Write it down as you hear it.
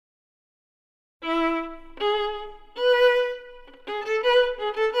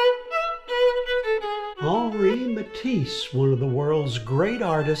Matisse, one of the world's great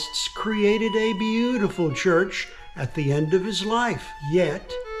artists, created a beautiful church at the end of his life. Yet,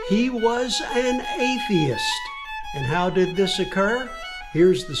 he was an atheist. And how did this occur?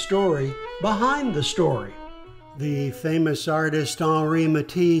 Here's the story behind the story. The famous artist Henri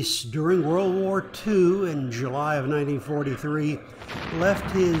Matisse, during World War II in July of 1943,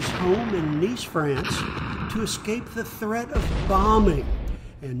 left his home in Nice, France, to escape the threat of bombing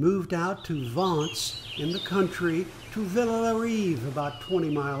and moved out to Vence in the country to Villa-la-Rive, about 20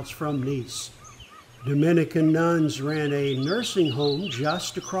 miles from Nice. Dominican nuns ran a nursing home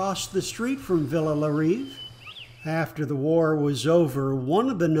just across the street from Villa-la-Rive. After the war was over, one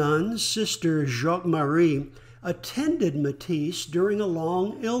of the nuns, Sister Jacques-Marie, attended Matisse during a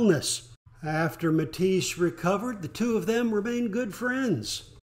long illness. After Matisse recovered, the two of them remained good friends.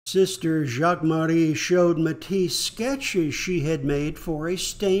 Sister Jacques-Marie showed Matisse sketches she had made for a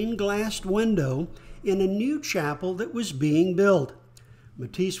stained glass window in a new chapel that was being built.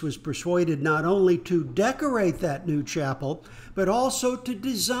 Matisse was persuaded not only to decorate that new chapel, but also to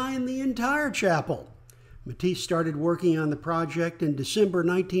design the entire chapel. Matisse started working on the project in December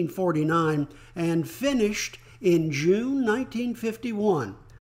 1949 and finished in June 1951.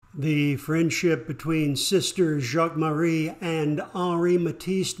 The friendship between Sister Jacques-Marie and Henri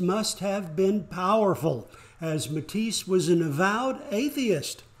Matisse must have been powerful, as Matisse was an avowed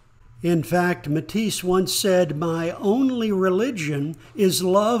atheist. In fact, Matisse once said, "My only religion is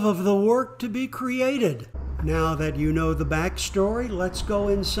love of the work to be created." Now that you know the backstory, let's go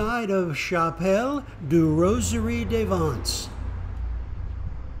inside of Chapelle Du Rosaire de Vence.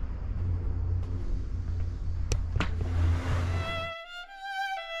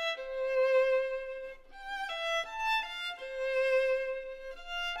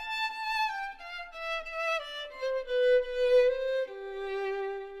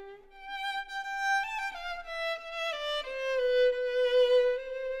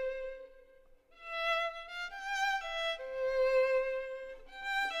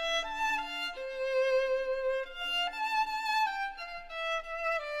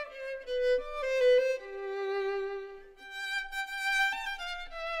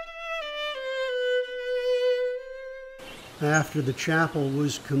 After the chapel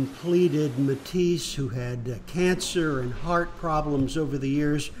was completed, Matisse, who had cancer and heart problems over the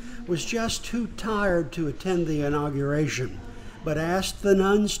years, was just too tired to attend the inauguration, but asked the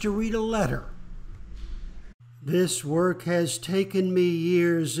nuns to read a letter. "This work has taken me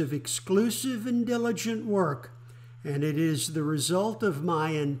years of exclusive and diligent work, and it is the result of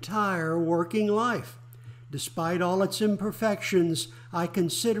my entire working life. Despite all its imperfections, I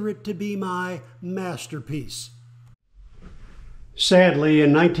consider it to be my masterpiece." Sadly,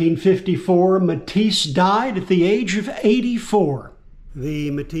 in 1954, Matisse died at the age of 84. The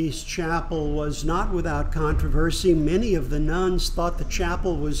Matisse Chapel was not without controversy. Many of the nuns thought the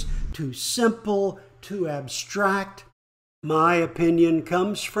chapel was too simple, too abstract. My opinion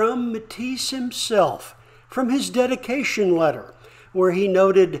comes from Matisse himself, from his dedication letter, where he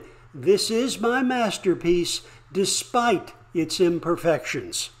noted, "This is my masterpiece, despite its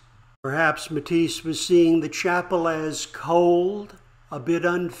imperfections." Perhaps Matisse was seeing the chapel as cold, a bit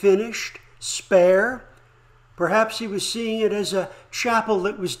unfinished, spare. Perhaps he was seeing it as a chapel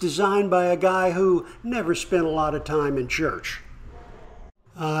that was designed by a guy who never spent a lot of time in church.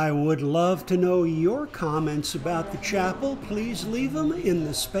 I would love to know your comments about the chapel. Please leave them in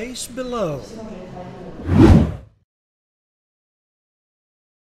the space below.